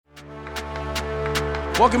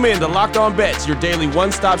Welcome in to Locked On Bets, your daily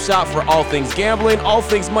one-stop shop for all things gambling, all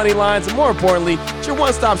things money lines, and more importantly, it's your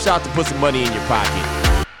one-stop shop to put some money in your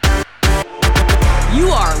pocket. You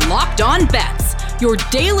are Locked On Bets, your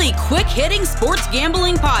daily quick-hitting sports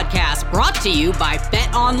gambling podcast brought to you by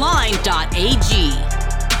BetOnline.ag.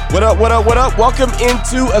 What up, what up, what up? Welcome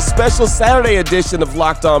into a special Saturday edition of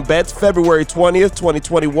Locked On Bets, February 20th,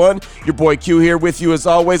 2021. Your boy Q here with you as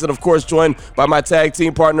always, and of course joined by my tag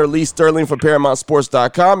team partner Lee Sterling from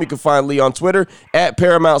ParamountSports.com. You can find Lee on Twitter at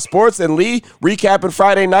Paramount Sports. And Lee, recapping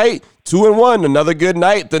Friday night, 2-1, another good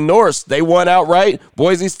night. The Norse, they won outright.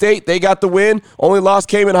 Boise State, they got the win. Only loss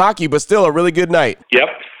came in hockey, but still a really good night. Yep,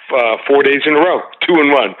 4 days in a row,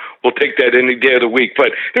 2-1. We'll take that any day of the week.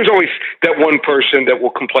 But there's always that one person that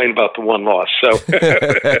will complain about the one loss. So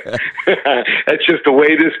that's just the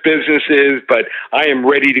way this business is. But I am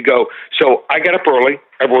ready to go. So I got up early.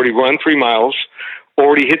 I've already run 3 miles,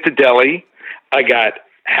 already hit the deli. I got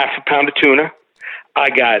half a pound of tuna.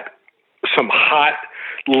 I got some hot,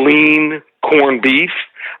 lean corned beef.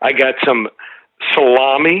 I got some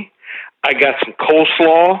salami. I got some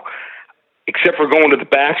coleslaw, except for going to the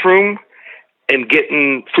bathroom and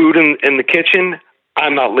getting food in the kitchen.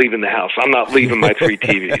 I'm not leaving the house. I'm not leaving my 3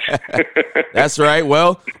 TVs. That's right.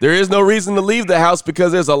 Well, there is no reason to leave the house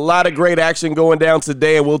because there's a lot of great action going down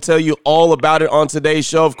today, and we'll tell you all about it on today's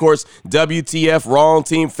show. Of course, WTF, wrong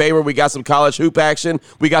team favorite. We got some college hoop action.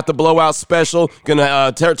 We got the blowout special. Going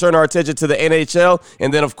to turn our attention to the NHL,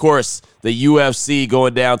 and then, of course, the UFC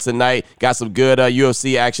going down tonight. Got some good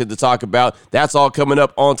UFC action to talk about. That's all coming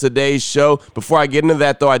up on today's show. Before I get into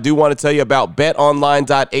that, though, I do want to tell you about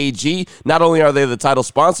BetOnline.ag. Not only are they the title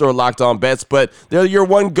sponsor of Locked On Bets, but they're your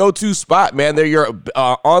one go-to spot, man. They're your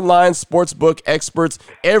online sportsbook experts.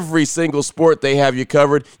 Every single sport, they have you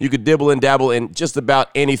covered. You could dibble and dabble in just about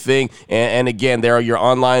anything. And again, they are your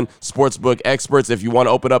online sportsbook experts. If you want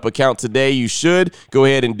to open up an account today, you should. Go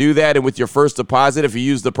ahead and do that. And with your first deposit, if you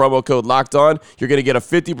use the promo code Locked On, you're going to get a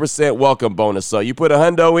 50% welcome bonus. So you put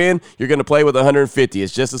 $100 in, you're going to play with $150.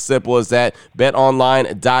 It's just as simple as that.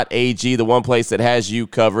 BetOnline.ag, the one place that has you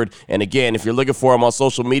covered. And again, if you're looking for them on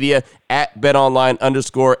social media, at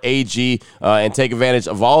BetOnline_AG, and take advantage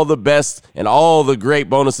of all the best and all the great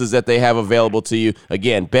bonuses that they have available to you.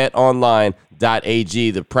 Again,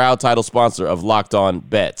 BetOnline.ag, the proud title sponsor of Locked On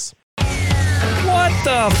Bets. What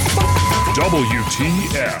the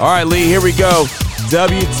WTF. All right, Lee, here we go.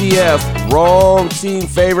 WTF, wrong team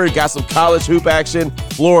favorite. Got some college hoop action.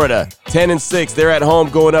 Florida, 10-6. They're at home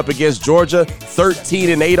going up against Georgia,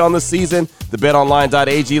 13-8 on the season. The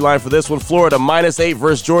BetOnline.ag line for this one, Florida -8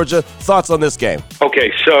 versus Georgia. Thoughts on this game?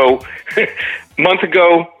 Okay, so a month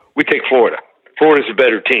ago, we take Florida. Florida's a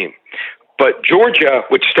better team. But Georgia,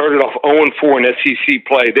 which started off 0-4 in SEC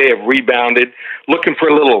play, they have rebounded, looking for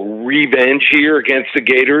a little revenge here against the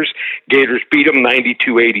Gators. Gators beat them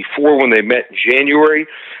 92-84 when they met in January.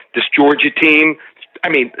 This Georgia team, I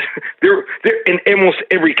mean, they're in almost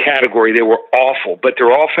every category. They were awful, but their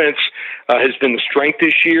offense has been the strength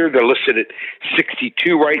this year. They're listed at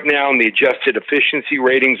 62 right now in the adjusted efficiency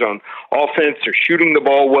ratings on offense. They're shooting the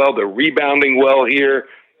ball well. They're rebounding well here.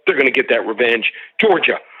 They're going to get that revenge.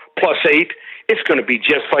 Georgia, +8. It's going to be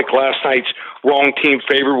just like last night's wrong team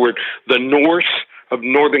favorite where the Norse of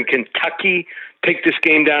Northern Kentucky take this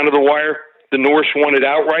game down to the wire. The Norse won it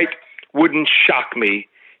outright. Wouldn't shock me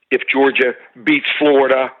if Georgia beats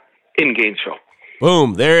Florida in Gainesville.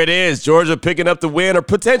 Boom, there it is. Georgia picking up the win, or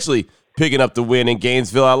potentially picking up the win in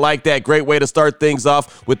Gainesville. I like that. Great way to start things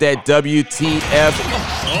off with that WTF.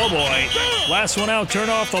 Oh, boy. Last one out, turn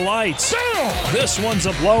off the lights. This one's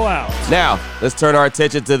a blowout. Now, let's turn our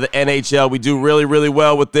attention to the NHL. We do really, really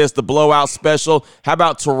well with this, the blowout special. How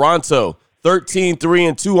about Toronto?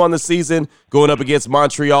 13-3-2 on the season, going up against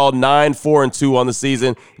Montreal, 9-4-2 on the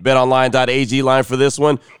season. BetOnline.ag line for this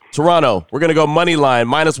one. Toronto, we're going to go money line,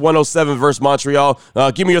 -107 versus Montreal.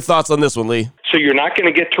 Give me your thoughts on this one, Lee. So you're not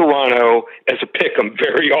going to get Toronto as a pick 'em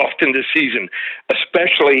very often this season,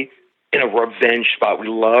 especially in a revenge spot. We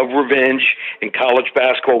love revenge in college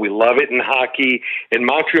basketball. We love it in hockey. In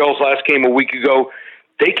Montreal's last game a week ago,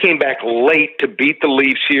 they came back late to beat the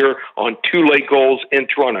Leafs here on 2 late goals in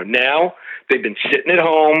Toronto. Now, they've been sitting at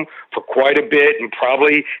home for quite a bit and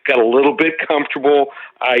probably got a little bit comfortable.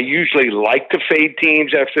 I usually like to fade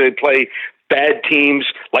teams after they play bad teams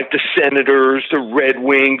like the Senators, the Red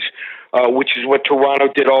Wings, which is what Toronto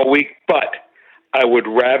did all week. But I would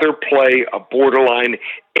rather play a borderline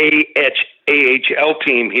AHL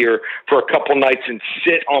team here for a couple nights and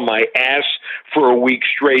sit on my ass for a week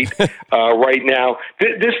straight right now.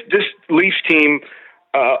 This Leafs team,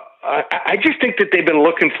 I just think that they've been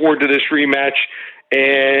looking forward to this rematch,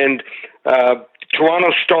 and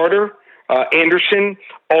Toronto starter, Anderson,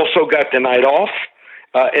 also got the night off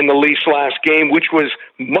in the Leafs' last game, which was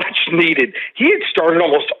much needed. He had started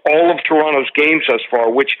almost all of Toronto's games thus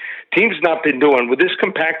far, which teams not been doing. With this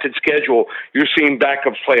compacted schedule, you're seeing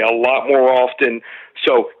backups play a lot more often.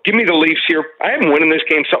 So give me the Leafs here. I am winning this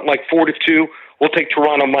game something like 4-2. We'll take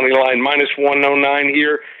Toronto money line -109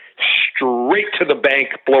 here. Straight to the bank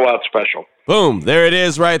blowout special. Boom. There it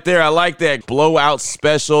is right there. I like that blowout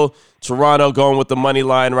special. Toronto going with the money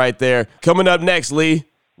line right there. Coming up next, Lee,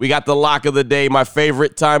 we got the lock of the day, my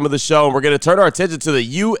favorite time of the show, and we're going to turn our attention to the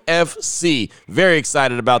UFC. Very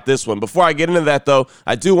excited about this one. Before I get into that, though,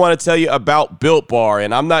 I do want to tell you about Built Bar,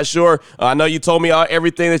 and I'm not sure. I know you told me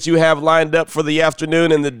everything that you have lined up for the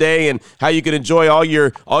afternoon and the day and how you can enjoy all your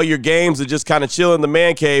games and just kind of chill in the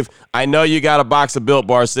man cave. I know you got a box of Built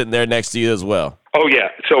Bar sitting there next to you as well. Oh, yeah.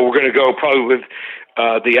 So we're going to go probably with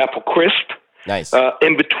the Apple Crisp. Nice.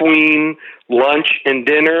 In between lunch and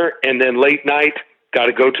dinner, and then late night, got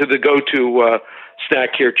to go to the go-to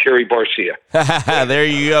snack here, Cherry Barcia. There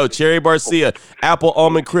you go. Cherry Barcia, apple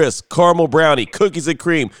almond crisp, caramel brownie, cookies and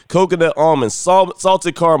cream, coconut almonds,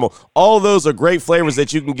 salted caramel. All those are great flavors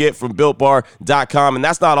that you can get from BuiltBar.com, and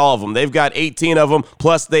that's not all of them. They've got 18 of them,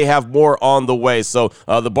 plus they have more on the way. So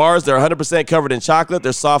the bars, they're 100% covered in chocolate.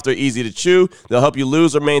 They're soft, they're easy to chew. They'll help you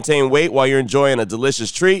lose or maintain weight while you're enjoying a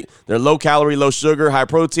delicious treat. They're low calorie, low sugar, high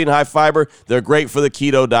protein, high fiber. They're great for the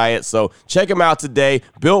keto diet. So check them out today,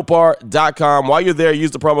 BuiltBar.com. While you're there,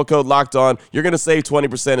 use the promo code LOCKEDON. You're going to save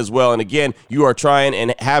 20% as well. And again, you are trying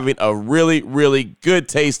and having a really, really good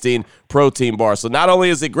tasting protein bar. So not only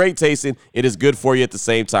is it great tasting, it is good for you at the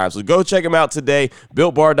same time. So go check them out today,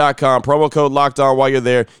 BuiltBar.com. Promo code LOCKEDON. While you're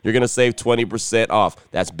there, you're going to save 20% off.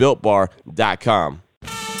 That's BuiltBar.com.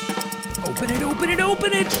 Open it, open it,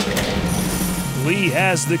 open it. Lee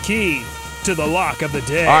has the key to the lock of the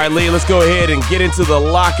day. All right, Lee, let's go ahead and get into the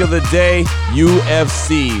lock of the day.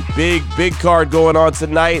 UFC. Big card going on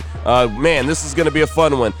tonight. Man, this is going to be a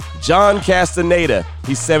fun one. John Castaneda,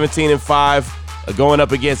 he's 17-5. Going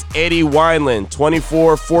up against Eddie Wineland,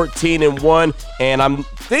 24-14-1. And I'm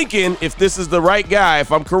thinking, if this is the right guy,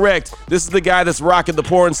 if I'm correct, this is the guy that's rocking the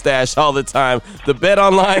porn stash all the time. The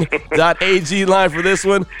betonline.ag line for this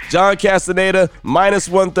one, John Castaneda,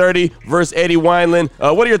 -130 versus Eddie Wineland.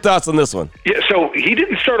 What are your thoughts on this one? Yeah, so he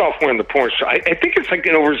didn't start off wearing the porn star. I think it's like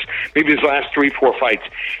over maybe his last 3-4 fights.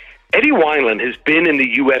 Eddie Wineland has been in the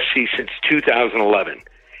UFC since 2011,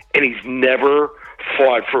 and he's never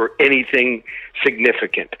fought for anything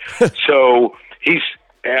significant. So he's,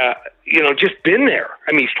 just been there.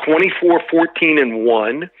 I mean, he's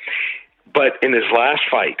 24-14-1, but in his last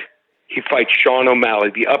fight, he fights Sean O'Malley,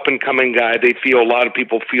 the up-and-coming guy a lot of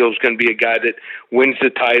people feel is going to be a guy that wins the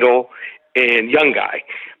title, and young guy.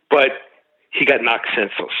 But he got knocked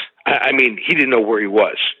senseless. I mean, he didn't know where he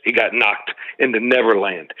was. He got knocked into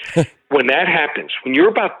Neverland. When that happens, when you're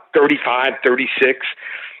about 35, 36,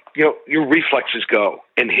 your reflexes go,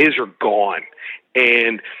 and his are gone.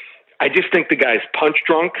 And I just think the guy's punch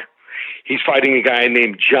drunk. He's fighting a guy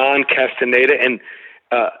named John Castaneda, and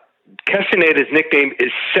Castaneda's nickname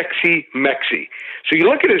is Sexy Mexi. So you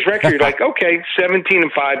look at his record, you're like, okay,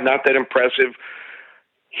 17-5, not that impressive.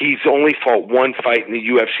 He's only fought one fight in the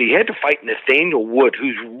UFC. He had to fight Nathaniel Wood,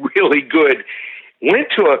 who's really good.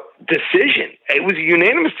 Went to a decision. It was a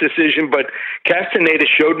unanimous decision, but Castaneda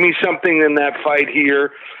showed me something in that fight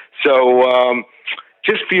here. So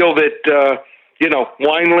just feel that,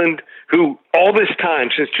 Wineland, who all this time,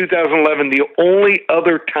 since 2011, the only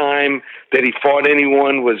other time that he fought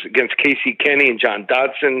anyone was against Casey Kenny and John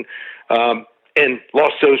Dodson, and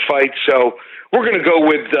lost those fights. So we're going to go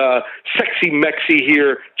with Sexy Mexi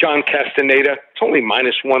here, John Castaneda. It's only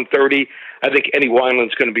 -130. I think Eddie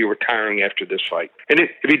Wineland's going to be retiring after this fight. And if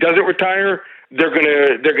he doesn't retire, they're going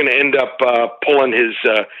to end up pulling his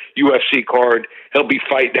UFC card. He'll be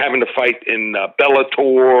having to fight in Bellator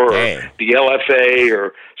or the LFA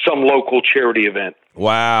or some local charity event.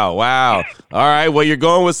 Wow. All right, well, you're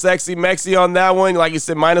going with Sexy Mexi on that one. Like you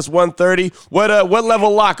said, -130. What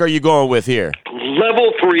level lock are you going with here?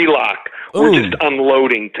 Level 3 lock. We're just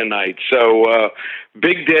unloading tonight. So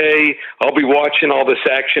big day. I'll be watching all this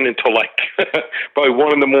action until probably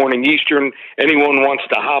 1 a.m. Eastern. Anyone wants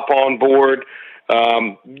to hop on board.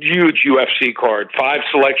 Huge UFC card. 5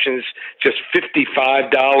 selections, just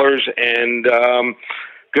 $55, and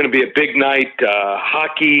going to be a big night.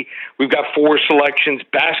 Hockey, we've got 4 selections.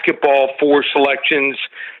 Basketball, 4 selections.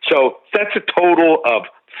 So that's a total of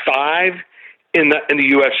 5 in the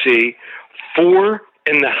UFC, 4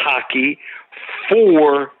 in the hockey,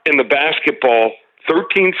 4 in the basketball,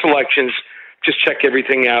 13 selections. Just check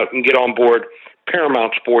everything out and get on board.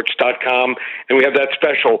 ParamountSports.com. And we have that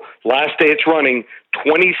special last day it's running,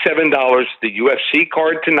 $27, the UFC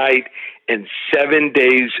card tonight, and 7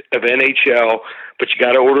 days of NHL. But you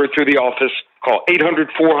got to order it through the office. Call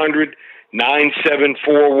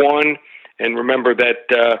 800-400-9741. And remember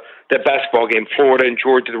that that basketball game, Florida and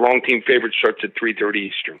Georgia, the wrong team favorite, starts at 3:30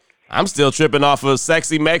 Eastern. I'm still tripping off of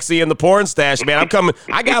Sexy Mexi and the porn stash, man.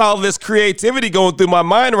 I got all this creativity going through my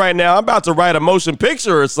mind right now. I'm about to write a motion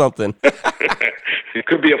picture or something. It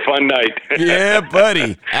could be a fun night. Yeah,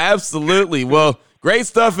 buddy. Absolutely. Well, great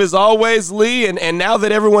stuff as always, Lee. And now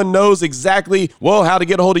that everyone knows exactly, well, how to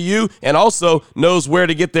get a hold of you and also knows where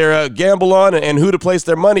to get their gamble on and who to place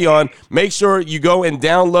their money on, make sure you go and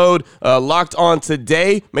download Locked On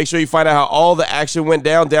Today. Make sure you find out how all the action went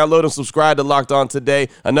down. Download and subscribe to Locked On Today,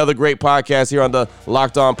 another great podcast here on the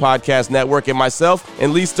Locked On Podcast Network. And myself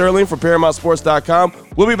and Lee Sterling from ParamountSports.com,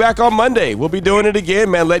 we'll be back on Monday. We'll be doing it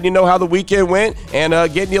again, man, letting you know how the weekend went and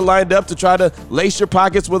getting you lined up to try to lace your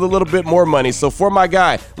pockets with a little bit more money. So for my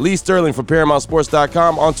guy, Lee Sterling from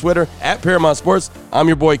ParamountSports.com, on Twitter at Paramount Sports, I'm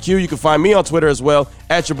your boy Q. You can find me on Twitter as well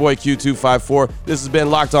at your boy Q254. This has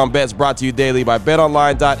been Locked On Bets, brought to you daily by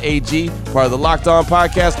BetOnline.ag, part of the Locked On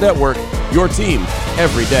Podcast Network, your team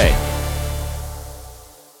every day.